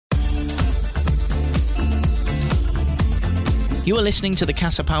You are listening to the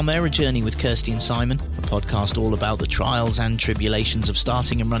Casa Palmera journey with Kirsty and Simon, a podcast all about the trials and tribulations of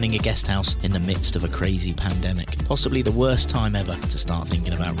starting and running a guest house in the midst of a crazy pandemic. Possibly the worst time ever to start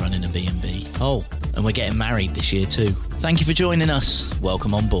thinking about running a B&B. Oh, and we're getting married this year too. Thank you for joining us.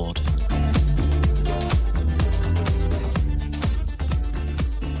 Welcome on board.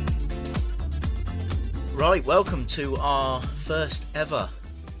 Right, welcome to our first ever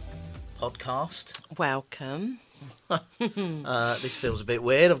podcast. Welcome. This feels a bit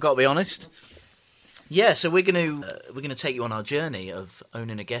weird, I've got to be honest. Yeah, so we're going to take you on our journey of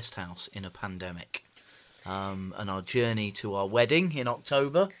owning a guest house in a pandemic, and our journey to our wedding in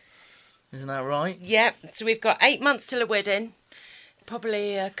October. Isn't that right? Yep. So we've got 8 months till a wedding,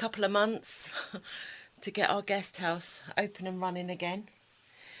 probably a couple of months to get our guest house open and running again,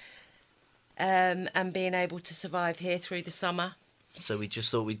 and being able to survive here through the summer. So we just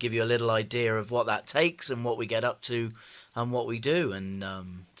thought we'd give you a little idea of what that takes and what we get up to and what we do and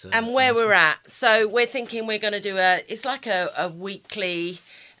where we're at. So we're thinking we're going to do a weekly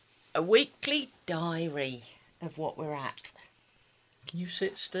diary of what we're at. Can you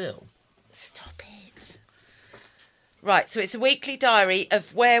sit still? Stop it. Right, so it's a weekly diary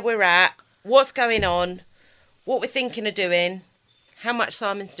of where we're at, what's going on, what we're thinking of doing, how much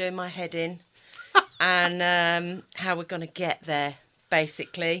Simon's doing my head in, and how we're going to get there,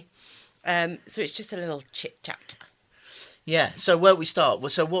 basically. So it's just a little chit-chat. Yeah, so where we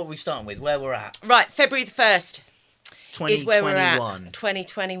start. So what are we starting with? Where we're at? Right, February the 1st 2021. is where we're at.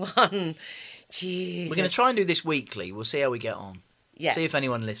 2021. Jesus. We're going to try and do this weekly. We'll see how we get on. Yeah. See if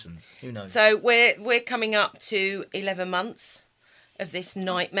anyone listens. Who knows? So we're coming up to 11 months of this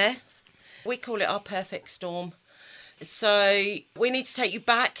nightmare. We call it our perfect storm. So we need to take you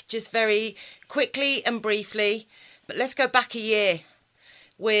back just very quickly and briefly. But let's go back a year.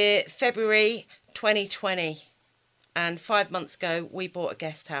 We're February 2020. And 5 months ago, we bought a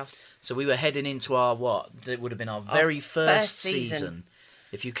guest house. So we were heading into our, that would have been our very first season.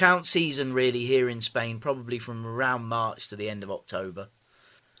 If you count season really here in Spain, probably from around March to the end of October.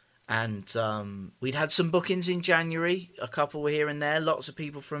 And we'd had some bookings in January. A couple were here and there. Lots of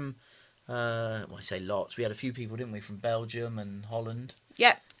people from... I say lots. We had a few people, didn't we, from Belgium and Holland.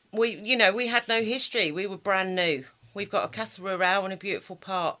 Yep. We had no history. We were brand new. We've got a Casa in a beautiful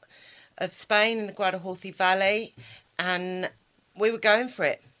part of Spain in the Guadalhorce Valley, and we were going for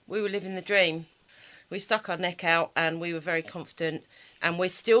it. We were living the dream. We stuck our neck out, and we were very confident, and we're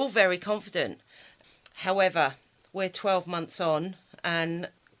still very confident. However, we're 12 months on, and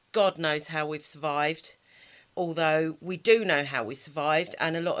God knows how we've survived. Although we do know how we survived,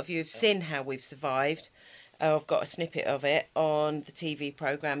 and a lot of you have seen how we've survived. I've got a snippet of it on the TV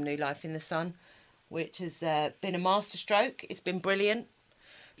programme New Life in the Sun, which has been a masterstroke. It's been brilliant.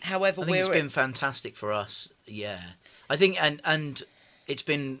 However, it's been fantastic for us. Yeah, I think, and it's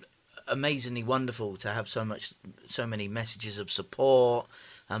been amazingly wonderful to have so many messages of support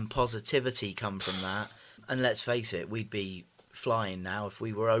and positivity come from that. And let's face it, we'd be flying now if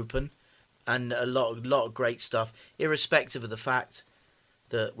we were open. And a lot of great stuff, irrespective of the fact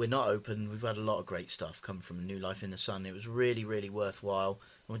that we're not open. We've had a lot of great stuff come from New Life in the Sun. It was really, really worthwhile.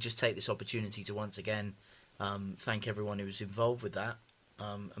 And we'll just take this opportunity to once again thank everyone who was involved with that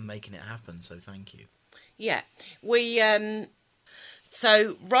and making it happen. So thank you. Yeah, we.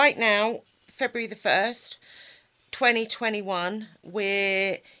 So right now, February the 1st, 2021,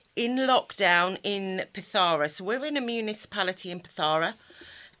 we're in lockdown in Palmera. So we're in a municipality in Palmera.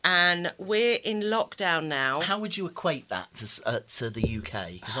 And we're in lockdown now. How would you equate that to the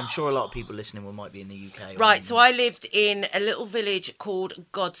UK? Because I'm sure a lot of people listening might be in the UK. Right, so I lived in a little village called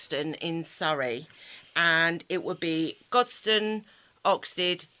Godstone in Surrey. And it would be Godstone,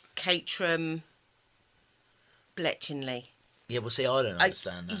 Oxted, Caterham, Bletchingley. Yeah, well, see, I don't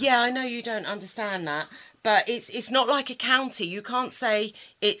understand that. Yeah, I know you don't understand that. But it's not like a county. You can't say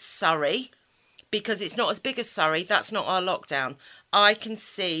it's Surrey because it's not as big as Surrey. That's not our lockdown. We can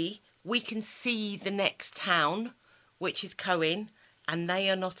see the next town, which is Coen, and they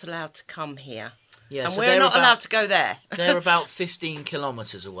are not allowed to come here. Yeah, and so we're not allowed to go there. They're about 15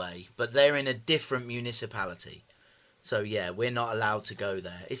 kilometres away, but they're in a different municipality. So yeah, we're not allowed to go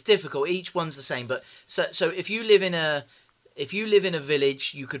there. It's difficult. Each one's the same, but so if you live in a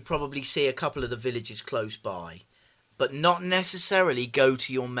village, you could probably see a couple of the villages close by, but not necessarily go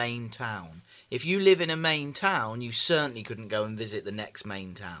to your main town. If you live in a main town, you certainly couldn't go and visit the next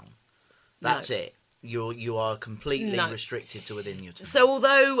main town. That's it. You are completely restricted to within your town. So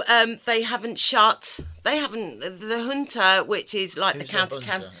although they haven't the junta, which is like the county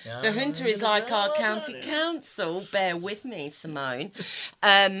council, the junta is like our county council. Bear with me, Simone.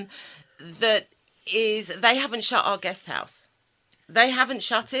 They haven't shut our guest house. They haven't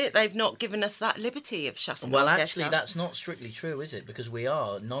shut it. They've not given us that liberty of shutting. Well, our actually, guest house. that's not strictly true, is it? Because we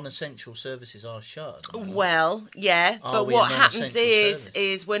are non-essential services are shut. Well, yeah, Are but we a what happens non-essential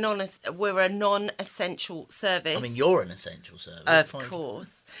is we're a non-essential service. I mean, you're an essential service. Of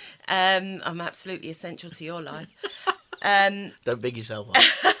course. I'm absolutely essential to your life. Don't big yourself up.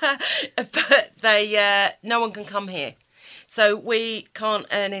 But no one can come here. So we can't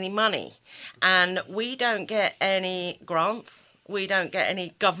earn any money. And we don't get any grants. We don't get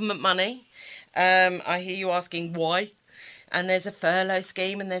any government money. I hear you asking why. And there's a furlough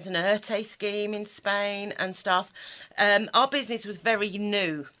scheme and there's an ERTE scheme in Spain and stuff. Our business was very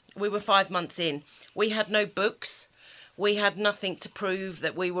new. We were 5 months in. We had no books. We had nothing to prove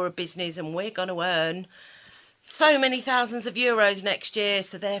that we were a business and we're going to earn so many thousands of euros next year,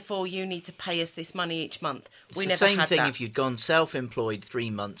 so therefore you need to pay us this money each month. It's the same thing if you'd gone self-employed 3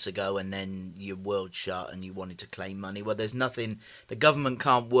 months ago and then your world shut and you wanted to claim money. Well, there's nothing, the government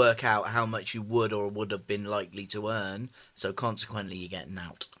can't work out how much you would or would have been likely to earn, so consequently you get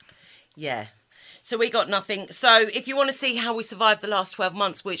out. Yeah. So we got nothing. So if you want to see how we survived the last 12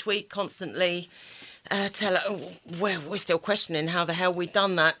 months, which we constantly we're still questioning how the hell we've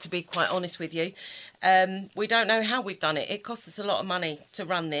done that, to be quite honest with you. We don't know how we've done it. It costs us a lot of money to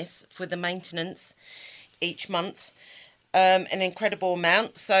run this for the maintenance each month, an incredible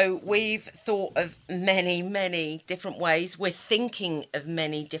amount. So we've thought of many, many different ways. We're thinking of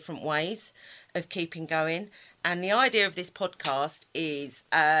many different ways of keeping going. And the idea of this podcast is,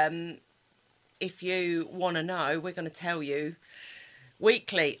 if you want to know, we're going to tell you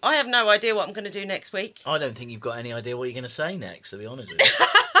weekly. I have no idea what I'm going to do next week. I don't think you've got any idea what you're going to say next, to be honest with you.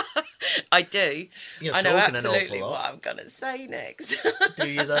 I do. You're I know talking an absolutely awful lot. what I'm going to say next. Do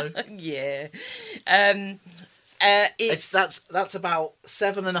you, though? Yeah. That's about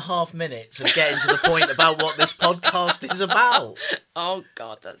 7.5 minutes of getting to the point about what this podcast is about. Oh,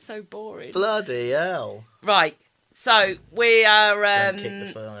 God, that's so boring. Bloody hell. Right. So we are... Don't kick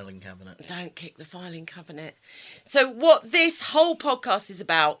the filing cabinet. Don't kick the filing cabinet. So what this whole podcast is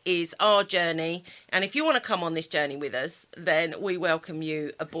about is our journey. And if you want to come on this journey with us, then we welcome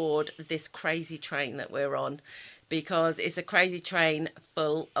you aboard this crazy train that we're on. Because it's a crazy train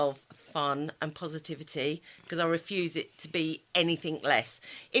full of fun and positivity. Because I refuse it to be anything less.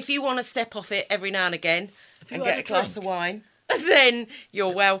 If you want to step off it every now and again and get a glass of wine, then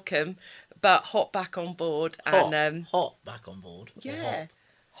you're welcome. But hop back on board. And hop back on board. Yeah.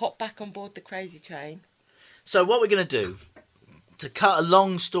 Hop back on board the crazy train. So what we're going to do, to cut a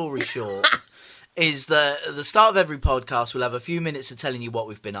long story short, is that at the start of every podcast we'll have a few minutes of telling you what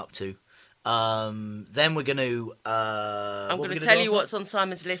we've been up to. Then we're going to... I'm going to tell you what's on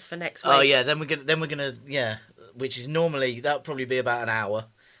Simon's list for next week. Oh yeah, then we're going to which is normally, that'll probably be about an hour.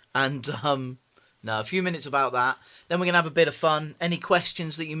 And a few minutes about that. Then we're going to have a bit of fun. Any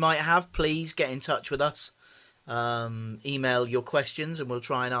questions that you might have, please get in touch with us. Email your questions and we'll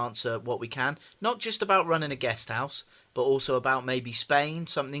try and answer what we can. Not just about running a guest house, but also about maybe Spain,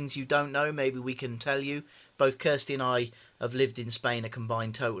 some things you don't know, maybe we can tell you. Both Kirsty and I have lived in Spain a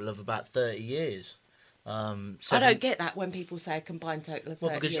combined total of about 30 years. I don't get that when people say a combined total of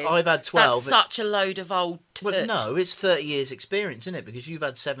 30 because years. I've had 12. That's such a load of old toot. Well, no, it's 30 years experience, isn't it? Because you've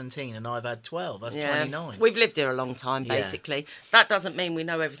had 17 and I've had 12. That's 29. We've lived here a long time, basically. Yeah. That doesn't mean we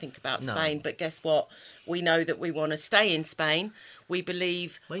know everything about Spain, but guess what? We know that we want to stay in Spain. We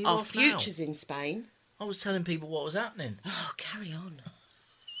believe our future's in Spain. I was telling people what was happening. Oh, carry on.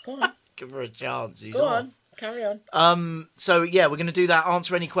 Go on. Give her a chance. Go on. Carry on. So, yeah, we're going to do that.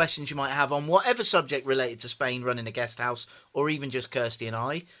 Answer any questions you might have on whatever subject related to Spain, running a guest house, or even just Kirsty and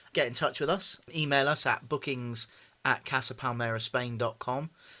I. Get in touch with us. Email us at bookings@casapalmeraspain.com,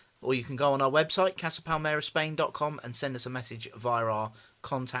 or you can go on our website, casapalmeraspain.com, and send us a message via our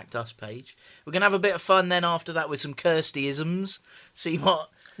Contact Us page. We're going to have a bit of fun then after that with some Kirsty-isms. See what...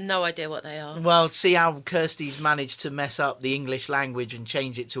 No idea what they are. Well, see how Kirsty's managed to mess up the English language and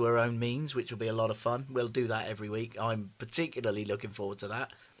change it to her own means, which will be a lot of fun. We'll do that every week. I'm particularly looking forward to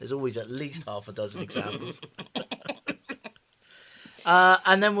that. There's always at least half a dozen examples.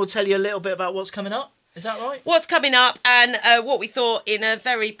 And then we'll tell you a little bit about what's coming up. Is that right? What's coming up and what we thought in a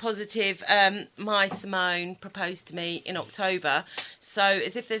very positive... my Simone proposed to me in October. So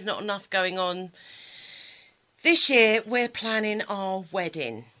as if there's not enough going on... This year, we're planning our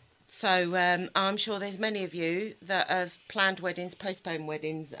wedding. So I'm sure there's many of you that have planned weddings, postponed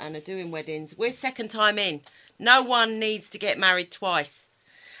weddings, and are doing weddings. We're second time in. No one needs to get married twice.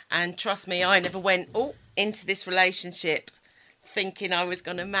 And trust me, I never went into this relationship thinking I was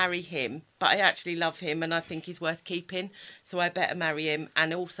going to marry him, but I actually love him and I think he's worth keeping, so I better marry him.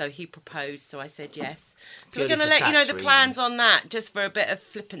 And also he proposed, so I said yes. So Purely we're going to for let you know tax the plans on that, just for a bit of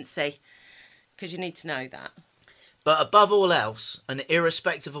flippancy, because you need to know that. But above all else, and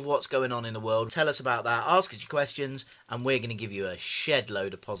irrespective of what's going on in the world, tell us about that, ask us your questions, and we're going to give you a shed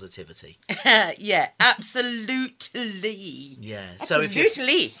load of positivity. Yeah, absolutely. Yeah.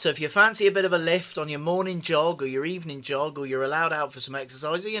 Absolutely. So if you fancy a bit of a lift on your morning jog or your evening jog, or you're allowed out for some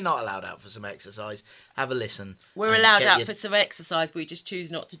exercise or you're not allowed out for some exercise, have a listen. We're allowed out for some exercise, we just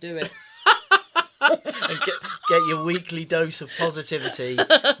choose not to do it. And get your weekly dose of positivity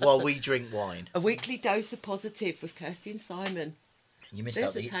while we drink wine. A weekly dose of positive with Kirsty and Simon. You missed There's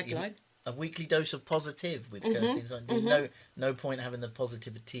out the tagline. A weekly dose of positive with Kirsty and Simon. No point having the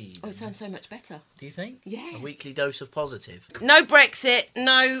positivity. Oh, it sounds so much better. Do you think? Yeah. A weekly dose of positive. No Brexit,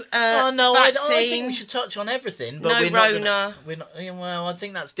 no I vaccine. think we should touch on everything. But No we're not Rona. We're not. Well, I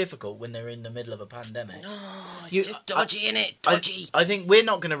think that's difficult when they're in the middle of a pandemic. Oh, it's just dodgy, innit? Dodgy. I think we're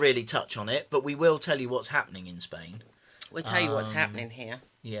not going to really touch on it, but we will tell you what's happening in Spain. We'll tell you what's happening here.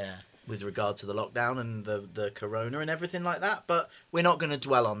 Yeah, with regard to the lockdown and the corona and everything like that. But we're not going to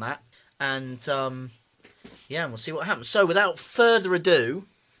dwell on that. And, yeah, and we'll see what happens. So, without further ado,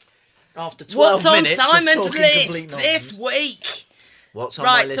 after 12 minutes What's on of Simon's talking list complete nonsense, this week? What's on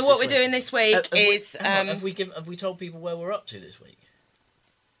my list So what this we're doing this week is... have we told people where we're up to this week?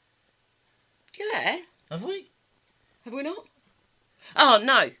 Yeah. Have we? Have we not? Oh,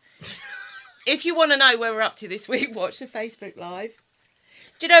 no. If you want to know where we're up to this week, watch the Facebook Live.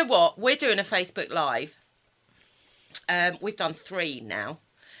 Do you know what? We're doing a Facebook Live. We've done 3 now.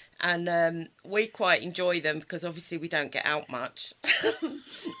 And we quite enjoy them because obviously we don't get out much.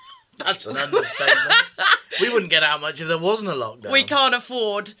 That's an understatement. We wouldn't get out much if there wasn't a lockdown. We can't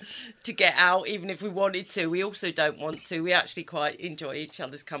afford to get out even if we wanted to. We also don't want to. We actually quite enjoy each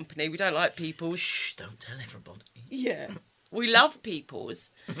other's company. We don't like people's. Shh, don't tell everybody. Yeah. We love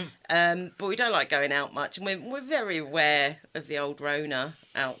people's. But we don't like going out much. And we're very aware of the old Rona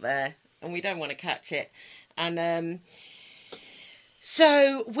out there. And we don't want to catch it. And...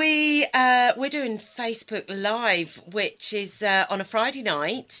 So we're doing Facebook Live, which is on a Friday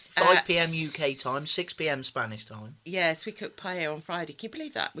night. 5 p.m. UK time, 6 p.m. Spanish time. Yes, we cook paella on Friday. Can you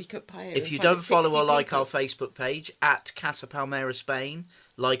believe that? We cook paella. If you don't follow or like our Facebook page, at Casa Palmera Spain,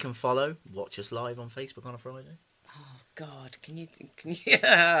 like and follow. Watch us live on Facebook on a Friday. Oh God, can you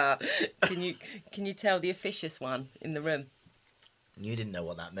tell the officious one in the room? You didn't know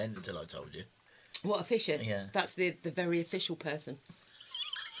what that meant until I told you. What officious? Yeah. That's the very official person.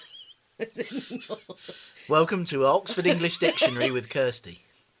 Welcome to Oxford English Dictionary with Kirsty.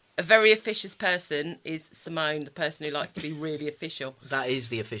 A very officious person is Simone, the person who likes to be really official. That is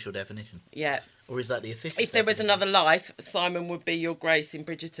the official definition. Yeah. Or is that the official If there was definition? another life, Simon would be your Grace in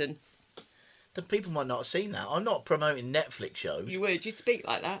Bridgerton. The people might not have seen that. I'm not promoting Netflix shows. You would. You'd speak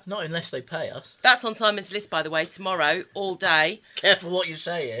like that. Not unless they pay us. That's on Simon's list, by the way, tomorrow, all day. Careful what you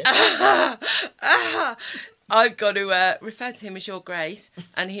say here. I've got to refer to him as Your Grace,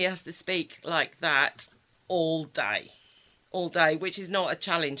 and he has to speak like that all day. All day, which is not a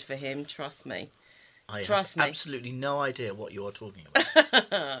challenge for him, trust me. I Trust have me. absolutely no idea what you're talking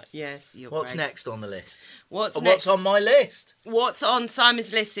about. Yes, Your What's Grace. next on the list? What's What's on my list? What's on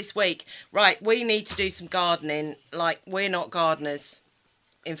Simon's list this week? Right, we need to do some gardening. Like, we're not gardeners.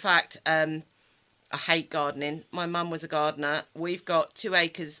 In fact, I hate gardening. My mum was a gardener. We've got 2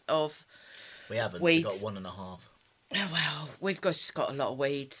 acres of We haven't. weeds. We've got 1.5. Oh, well, we've just got a lot of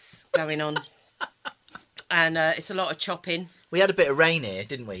weeds going on. And it's a lot of chopping. We had a bit of rain here,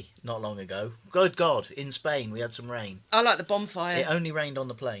 didn't we? Not long ago. Good God, in Spain we had some rain. I like the bonfire It only rained on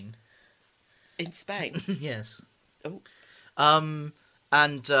the plane. in Spain. Yes. Oh. And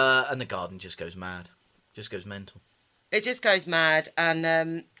the garden just goes mad. Just goes mental. It just goes mad.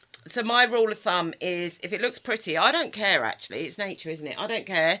 And so my rule of thumb is if it looks pretty, I don't care actually. It's nature, isn't it? I don't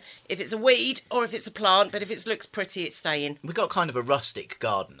care if it's a weed or if it's a plant, but if it looks pretty, it's staying. We've got kind of a rustic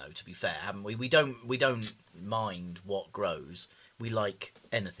garden though, to be fair, haven't we? We don't mind what grows. We like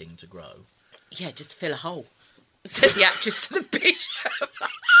anything to grow. Yeah, just to fill a hole, said the actress to the bishop.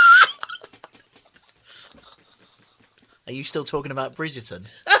 Are you still talking about Bridgerton?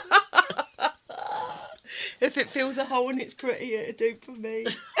 If it fills a hole and it's pretty, it'll do for me.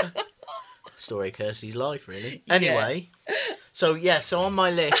 Story of Kirsty's life, really. Anyway, so on my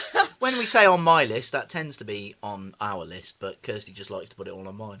list, when we say on my list, that tends to be on our list, but Kirsty just likes to put it all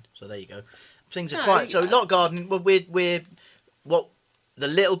on mine. So there you go. Things are quiet. So a lot of gardening. Well, we're the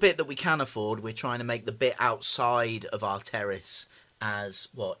little bit that we can afford, we're trying to make the bit outside of our terrace as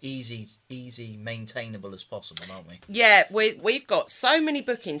easy maintainable as possible, aren't we? Yeah, we've got so many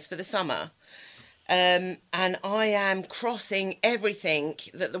bookings for the summer, and I am crossing everything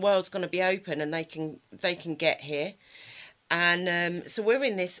that the world's going to be open and they can get here, and so we're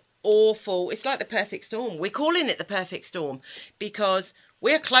in this awful. It's like the perfect storm. We're calling it the perfect storm because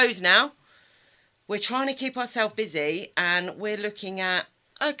we're closed now. We're trying to keep ourselves busy, and we're looking at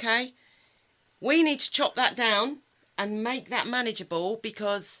okay, we need to chop that down and make that manageable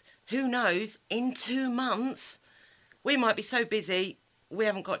because who knows, in 2 months, we might be so busy we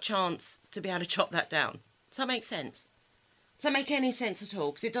haven't got a chance to be able to chop that down. Does that make sense? Does that make any sense at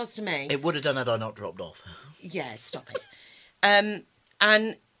all? Because it does to me. It would have done had I not dropped off. Yeah, stop it. And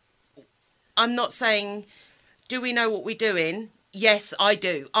I'm not saying, do we know what we're doing? Yes, I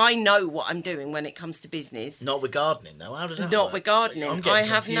do. I know what I'm doing when it comes to business. Not with gardening, though. How does that Not work? with gardening. I'm getting I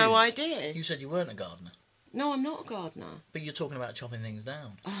have no confused. idea. You said you weren't a gardener. No, I'm not a gardener. But you're talking about chopping things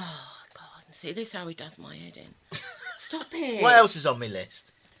down. Oh, God. See, this is how he does my head in. Stop it. What else is on my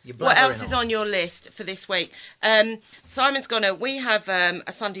list? What else is on your list for this week? Simon's gonna. We have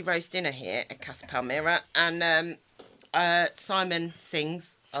a Sunday roast dinner here at Casa Palmera, and Simon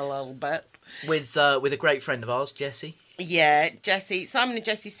sings a little bit with a great friend of ours, Jessie. Yeah, Jessie. Simon and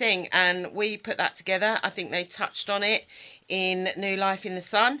Jessie sing, and we put that together. I think they touched on it in New Life in the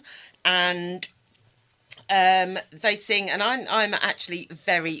Sun, and they sing, and I'm actually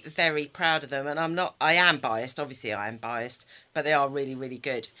very, very proud of them, and I am biased, obviously I am biased, but they are really, really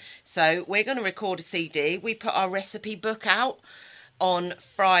good. So we're going to record a CD. We put our recipe book out on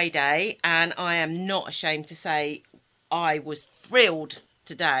Friday, and I am not ashamed to say I was thrilled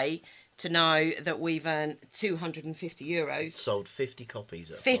today to know that we've earned €250. Sold 50 copies.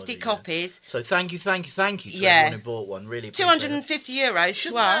 50 copies. So thank you to everyone who bought one. Really appreciate it. €250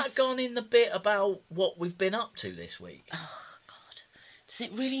 Shouldn't to us. that have gone in the bit about what we've been up to this week? Oh, God. Does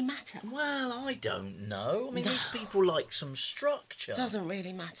it really matter? Well, I don't know. I mean, these people like some structure. Doesn't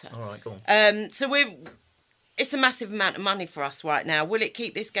really matter. All right, go on. So it's a massive amount of money for us right now. Will it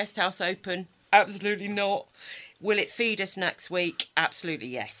keep this guest house open? Absolutely not. Will it feed us next week? Absolutely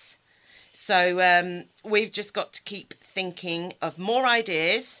yes. So we've just got to keep thinking of more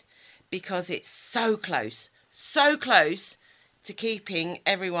ideas because it's so close to keeping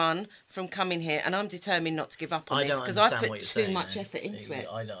everyone from coming here. And I'm determined not to give up on this because I've put too much effort into it.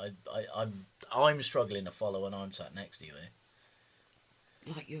 I'm struggling to follow and I'm sat next to you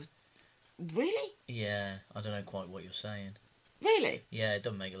here. Like you're... Really? Yeah, I don't know quite what you're saying. Really? Yeah, it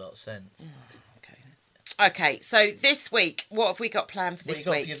doesn't make a lot of sense. Okay, so this week, what have we got planned for this week?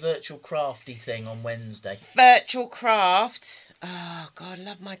 What have you got for your virtual crafty thing on Wednesday? Virtual craft. Oh, God, I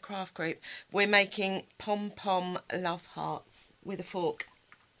love my craft group. We're making pom-pom love hearts with a fork.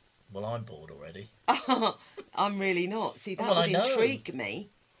 Well, I'm bored already. I'm really not. See, that would intrigue me.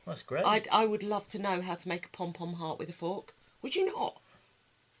 That's great. I would love to know how to make a pom-pom heart with a fork. Would you not?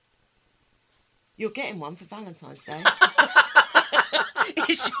 You're getting one for Valentine's Day.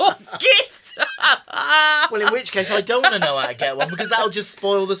 It's your gift. Well, in which case, I don't want to know how to get one because that'll just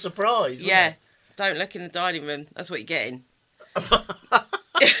spoil the surprise. Yeah. Don't look in the dining room. That's what you're getting. A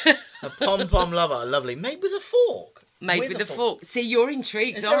pom-pom lover. Lovely. Made with a fork. Made with a fork. See, you're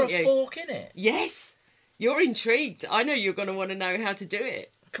intrigued, aren't you? Is there a fork in it? Yes. You're intrigued. I know you're going to want to know how to do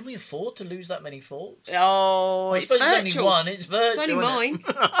it. Can we afford to lose that many forks? Oh, it's virtual. It's only one. It's virtual. It's only mine.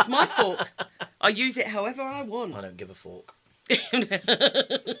 It's my fork. I use it however I want. I don't give a fork.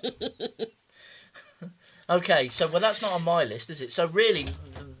 Okay, so that's not on my list, is it? So really,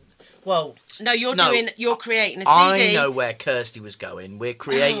 well, no, you're creating a CD. I know where Kirsty was going. We're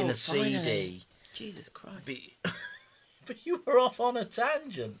creating a finally. CD. Jesus Christ! But you were off on a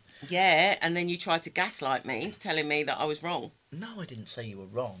tangent. Yeah, and then you tried to gaslight me, telling me that I was wrong. No, I didn't say you were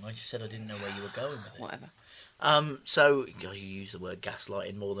wrong. I just said I didn't know where you were going with it. Whatever. So you use the word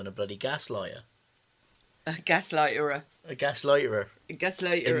gaslighting more than a bloody gaslighter. A gaslighterer. A gaslighterer. A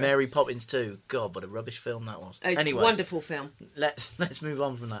gaslighterer. In Mary Poppins 2. God, what a rubbish film that was. It's anyway, a wonderful film. Let's move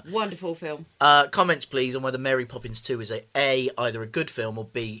on from that. Wonderful film. Comments, please, on whether Mary Poppins 2 is A, either a good film, or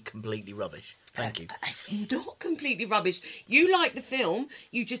B, completely rubbish. Thank you. It's not completely rubbish. You like the film,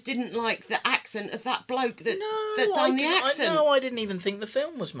 you just didn't like the accent of that bloke that done the accent. I didn't even think the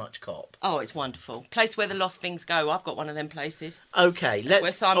film was much cop. Oh, it's wonderful. Place where the lost things go. I've got one of them places. Okay, That's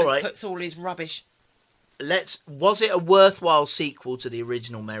where Simon puts all his rubbish. Was it a worthwhile sequel to the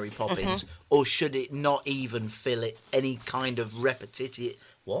original Mary Poppins, or should it not even fill it any kind of repetitive...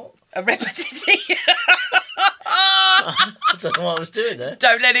 What? A repetitive... I don't know what I was doing there.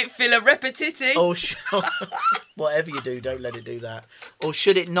 Don't let it fill a repetiti. Oh, whatever you do, don't let it do that. Or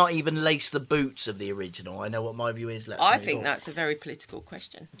should it not even lace the boots of the original? I know what my view is. I think that's a very political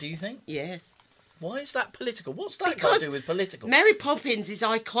question. Do you think? Yes. Why is that political? What's that got to do with political? Mary Poppins is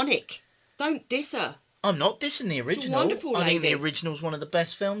iconic. Don't diss her. I'm not dissing the original. She's a wonderful I think lady. the original's one of the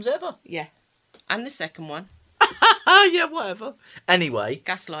best films ever. Yeah. And the second one. Yeah, whatever. Anyway.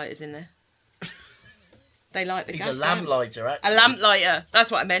 Gaslighter's in there. They like the gas. He's a lamplighter, actually. A lamplighter.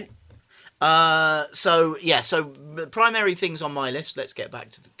 That's what I meant. So primary things on my list. Let's get back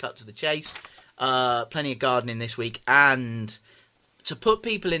to the chase. Plenty of gardening this week. And to put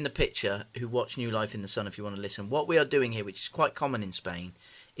people in the picture who watch New Life in the Sun, if you want to listen, what we are doing here, which is quite common in Spain,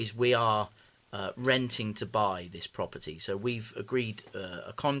 is we are renting to buy this property. So we've agreed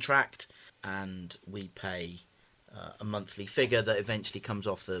a contract and we pay a monthly figure that eventually comes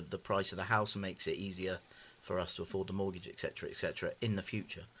off the price of the house and makes it easier for us to afford the mortgage, etc., in the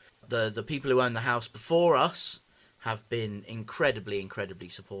future. The people who own the house before us have been incredibly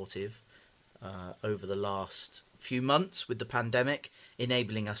supportive over the last few months with the pandemic,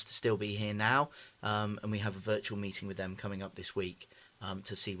 enabling us to still be here now. And we have a virtual meeting with them coming up this week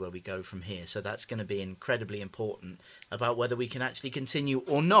to see where we go from here. So that's going to be incredibly important about whether we can actually continue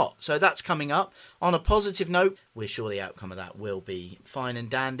or not. So that's coming up. On a positive note, we're sure the outcome of that will be fine and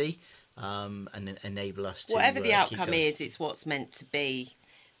dandy and enable us to whatever the outcome keep going. is, it's what's meant to be.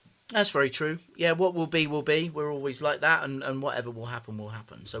 That's very true. Yeah, what will be, will be. We're always like that, and whatever will happen, will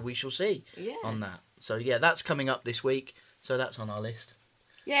happen. So we shall see on that. So, yeah, that's coming up this week. So that's on our list.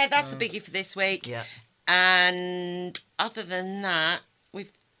 Yeah, that's the biggie for this week. Yeah. And other than that,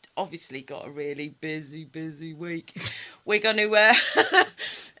 we've obviously got a really busy week. We're going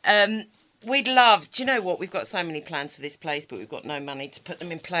to... we'd love... Do you know what? We've got so many plans for this place, but we've got no money to put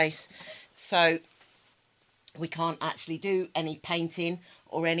them in place. So we can't actually do any painting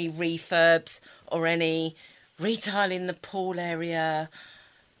or any refurbs or any retiling the pool area.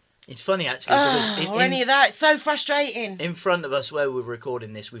 It's funny, actually, because any of that. It's so frustrating. In front of us, where we're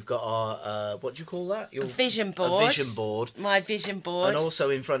recording this, we've got our, what do you call that? Your vision board. A vision board. My vision board. And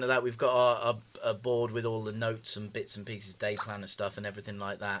also in front of that, we've got a board with all the notes and bits and pieces, day planner stuff and everything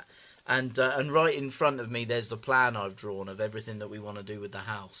like that. And right in front of me, there's the plan I've drawn of everything that we want to do with the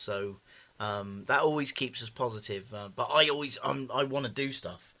house. So that always keeps us positive. But I want to do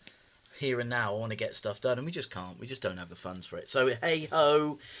stuff. Here and now, I want to get stuff done, and we just can't. We just don't have the funds for it. So, hey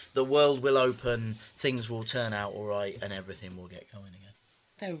ho, the world will open, things will turn out all right, and everything will get going again.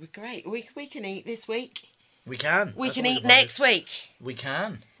 That would be great. We can eat this week. We can. We can eat next week. We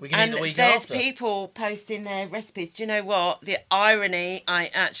can. We can eat the week there's after. People posting their recipes. Do you know what? The irony,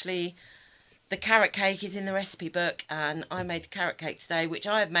 the carrot cake is in the recipe book, and I made the carrot cake today, which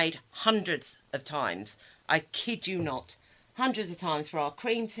I have made hundreds of times. I kid you not. Hundreds of times for our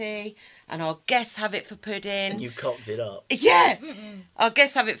cream tea, and our guests have it for pudding. And you cocked it up. Yeah, our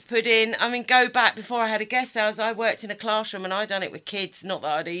guests have it for pudding. I mean, go back before I had a guest house. I worked in a classroom, and I done it with kids. Not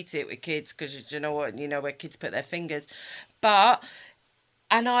that I'd eat it with kids, because you know what, where kids put their fingers. And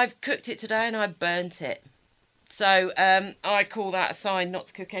I've cooked it today, and I burnt it. So I call that a sign not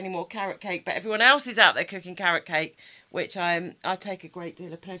to cook any more carrot cake. But everyone else is out there cooking carrot cake, which I take a great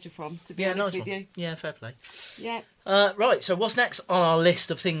deal of pleasure from, to be honest with you. Yeah, fair play. Yeah. Right, so what's next on our list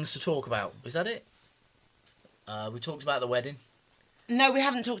of things to talk about? Is that it? We talked about the wedding. No, we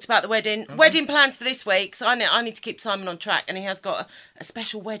haven't talked about the wedding. Okay. Wedding plans for this week. So I need to keep Simon on track, and he has got a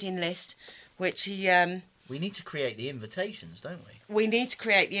special wedding list, which he... We need to create the invitations, don't we? We need to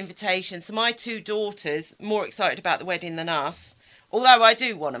create the invitations. So my two daughters, more excited about the wedding than us, although I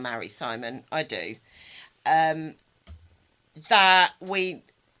do want to marry Simon, I do.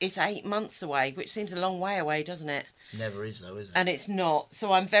 It's 8 months away, which seems a long way away, doesn't it? Never is, though, is it? And it's not.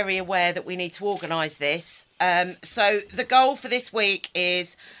 So I'm very aware that we need to organise this. So the goal for this week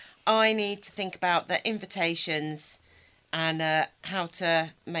is I need to think about the invitations and how to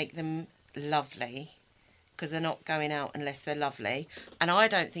make them lovely, because they're not going out unless they're lovely. And I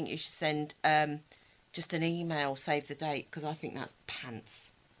don't think you should send just an email, save the date, because I think that's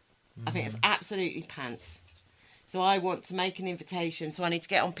pants. I think it's absolutely pants. So I want to make an invitation. So I need to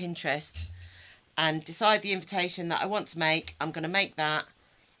get on Pinterest and decide the invitation that I want to make. I'm going to make that.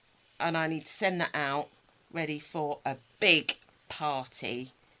 And I need to send that out ready for a big party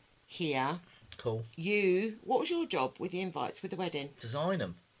here. Cool. What was your job with the invites with the wedding? Design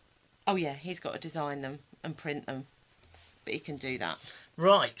them. Oh, yeah, he's got to design them and print them. But he can do that.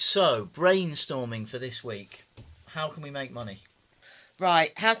 Right, so brainstorming for this week. How can we make money?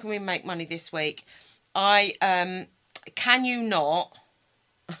 Right, how can we make money this week? Can you not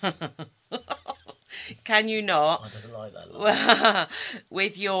Can you not? I don't like that line.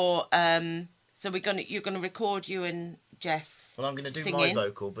 With your so you're gonna record you and Jess. Well, I'm going to do singing. my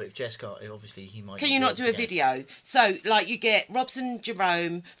vocal, but if Jess can't, obviously he might. Can you not do a video? So, like, you get Robson and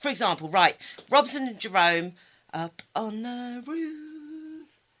Jerome, for example, right? Robson and Jerome up on the roof.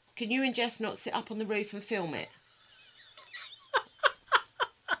 Can you and Jess not sit up on the roof and film it?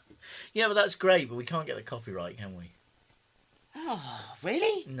 Yeah, but that's great, but we can't get the copyright, can we? Oh,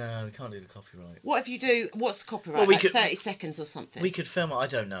 really? No, we can't do the copyright. What if you do? What's the copyright? Well, we like could- 30 seconds or something. We could film it. I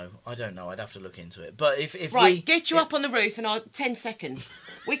don't know. I'd have to look into it. But if Right, we get you up on the roof and 10 seconds.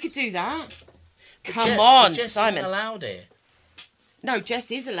 We could do that. But Come Jess- on, but Jess Simon. isn't allowed here. No,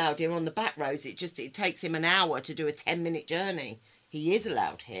 Jess is allowed here on the back roads. It takes him an hour to do a 10-minute journey. He is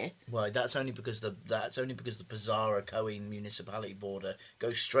allowed here. Well, that's only because the Pizarro Cohen Municipality border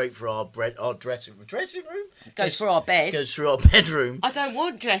goes straight for our dressing room. Goes for our bed. Goes through our bedroom. I don't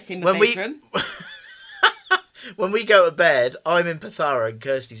want dress in my bedroom. When we go to bed, I'm in Pizarro and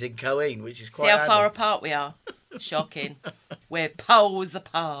Kirsty's in Cohen, which is quite. See how far handy. apart we are? Shocking. We're poles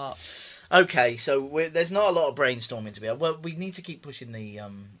apart. Okay, so there's not a lot of brainstorming to be. Well, we need to keep pushing the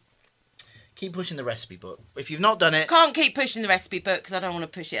recipe book. If you've not done it, Can't keep pushing the recipe book because I don't want to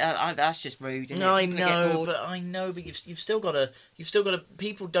push it out. That's just rude. Isn't no, it? I People get know, bored. but you've still got to.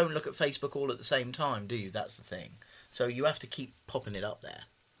 People don't look at Facebook all at the same time, do you? That's the thing. So you have to keep popping it up there.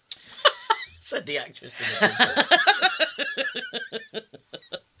 Said the actress to the picture.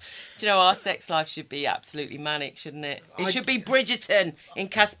 Do you know our sex life should be absolutely manic, shouldn't it? It should be Bridgerton in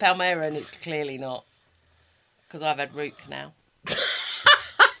Casa Palmera, and it's clearly not because I've had root canal.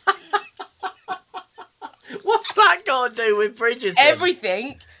 What's that got to do with Bridgerton?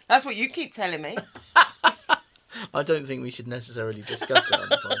 Everything. That's what you keep telling me. I don't think we should necessarily discuss that on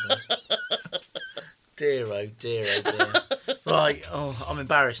the podcast. Dear, oh dear, oh dear. Right, I'm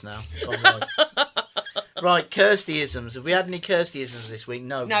embarrassed now. Right, Kirstyisms. Have we had any Kirstyisms this week?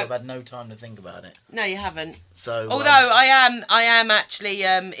 No, because I've had no time to think about it. No, you haven't. So, although I am actually.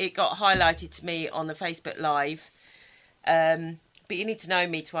 It got highlighted to me on the Facebook Live. But you need to know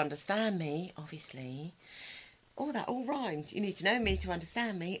me to understand me, obviously. Oh, that all rhymed. You need to know me to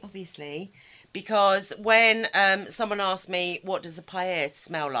understand me, obviously. Because when someone asked me, what does a paella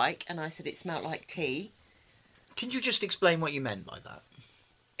smell like? And I said it smelled like tea. Can you just explain what you meant by that?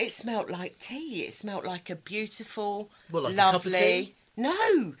 It smelled like tea. It smelled like a beautiful, Well, like lovely... a cup of tea?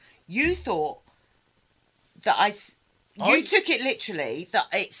 No! You thought that You took it literally that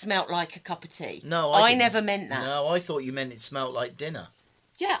it smelled like a cup of tea. No, I didn't. never meant that. No, I thought you meant it smelled like dinner.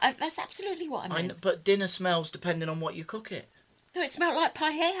 Yeah, that's absolutely what I meant. But dinner smells depending on what you cook it. No, it smelled like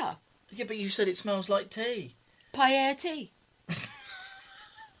paella. Yeah, but you said it smells like tea. Paella tea.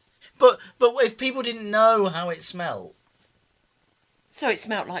 But if people didn't know how it smelled, So it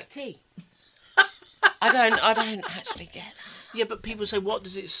smelled like tea. I don't actually get that. yeah. But people say, what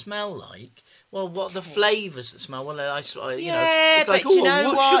does it smell like? Well, what are the flavours that smell? Well, you know, Yeah, it's like, but you oh, know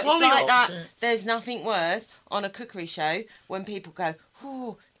whoosh what? of It's like lollipops. that. Yeah. There's nothing worse on a cookery show when people go,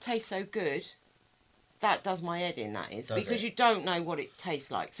 "Oh, tastes so good." That does my head in. That is Does because it? you don't know what it tastes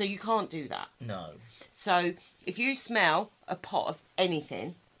like, so you can't do that. No. So if you smell a pot of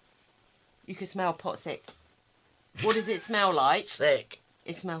anything, you can smell pot sick. What does it smell like? Sick.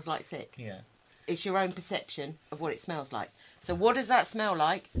 It smells like sick. Yeah. It's your own perception of what it smells like. So what does that smell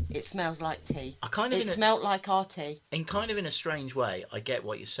like? It smells like tea. I kind of It smelled like our tea. in a strange way. I get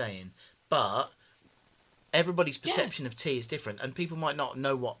what you're saying, but everybody's perception of tea is different, and people might not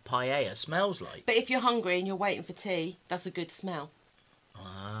know what paella smells like. But if you're hungry and you're waiting for tea, that's a good smell.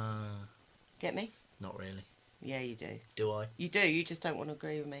 Ah, Get me? not really. Yeah, you do. Do I? You do. You just don't want to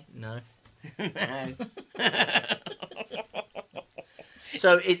agree with me. No. No.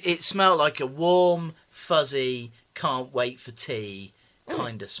 So it smelled like a warm, fuzzy, can't wait for tea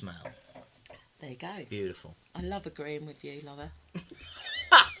kind of smell. There you go. Beautiful. I love agreeing with you, lover.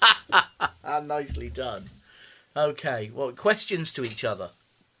 Nicely done. Okay, well, questions to each other.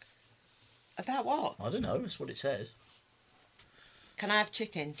 About what? I don't know, that's what it says. Can I have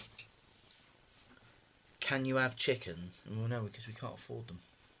chickens? Can you have chickens? Well, no, because we can't afford them.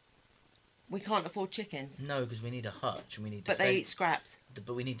 We can't afford chickens. No, because we need a hutch and we need. But they eat scraps.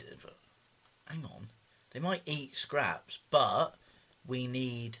 But we need. Hang on, they might eat scraps, but we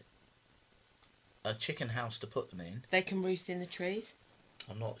need a chicken house to put them in. They can roost in the trees.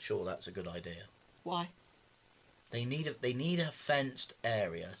 I'm not sure that's a good idea. Why? They need a fenced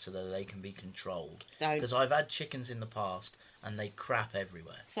area so that they can be controlled. Don't. Because I've had chickens in the past and they crap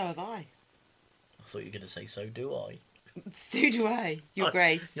everywhere. So have I. I thought you were going to say, so do I. So do I. Your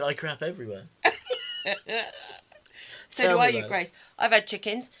Grace. Yeah, I crap everywhere. So Tell do me I, about you it. Grace. I've had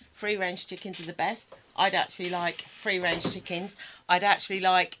chickens. Free-range chickens are the best. I'd actually like free-range chickens. I'd actually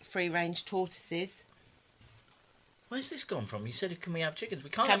like free-range tortoises. Where's this gone from? You said, can we have chickens? We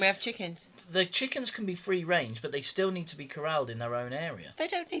can't. Can we have chickens? The chickens can be free range, but they still need to be corralled in their own area. They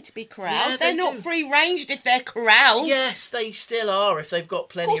don't need to be corralled. Yeah, they're they not do. free-ranged if they're corralled. Yes, they still are if they've got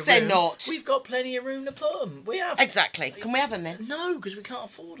plenty Of of course room. they're not. We've got plenty of room to put them. We have. Exactly. Can we have them then? No, because we can't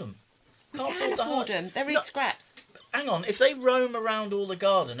afford them. We can afford them. They're in scraps. Hang on, if they roam around all the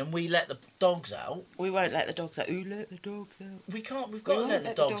garden and we let the dogs out, We won't let the dogs out. Ooh, let the dogs out. we can't. We've got to let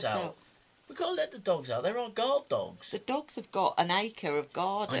the dogs out. We've got to let the dogs out. They're our guard dogs. The dogs have got an acre of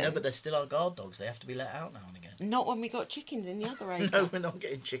garden. I know, but they're still our guard dogs. They have to be let out now and again. Not when we got chickens in the other acre. No, we're not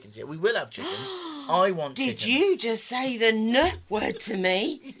getting chickens yet. We will have chickens. I want Did chickens. you just say the N word to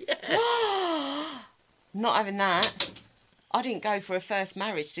me? Not having that. I didn't go for a first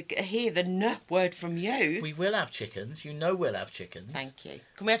marriage to hear the N word from you. We will have chickens. You know we'll have chickens. Thank you.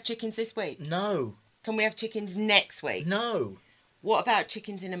 Can we have chickens this week? No. Can we have chickens next week? No. What about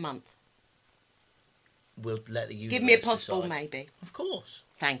chickens in a month? We'll let the universe Give me a possible decide. maybe. Of course.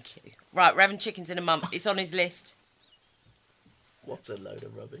 Thank you. Right, we're having chickens in a month. It's on his list. What a load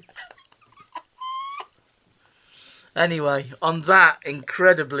of rubbish. Anyway, on that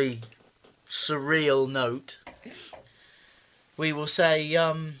incredibly surreal note, we will say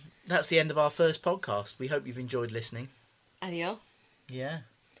that's the end of our first podcast. We hope you've enjoyed listening. Adios. Yeah.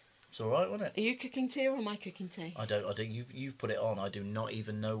 It's all right, wasn't it? Are you cooking tea or am I cooking tea? I don't. You've put it on. I do not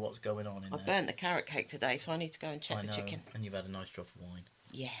even know what's going on in I there. burnt the carrot cake today, so I need to go and check I the know. chicken. And you've had a nice drop of wine.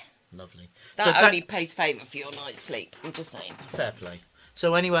 Yeah. Lovely. That So only pays favour for your night's sleep. I'm just saying. fair play.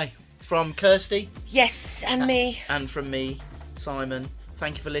 So anyway, from Kirsty Yes, and me. and from me, Simon,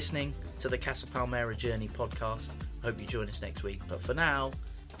 thank you for listening to the Casa Palmera Journey podcast. Hope you join us next week. But for now,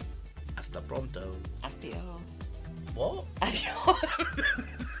 hasta pronto. Adios. What? Adios.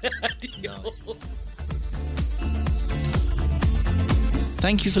 No.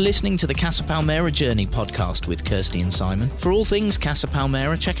 Thank you for listening to the Casa Palmera Journey podcast with Kirsty and Simon. For all things Casa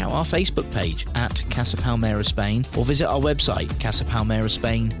Palmera, check out our Facebook page at Casa Palmera Spain or visit our website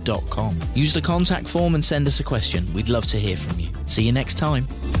casapalmeraspain.com. Use the contact form and send us a question. We'd love to hear from you. See you next time.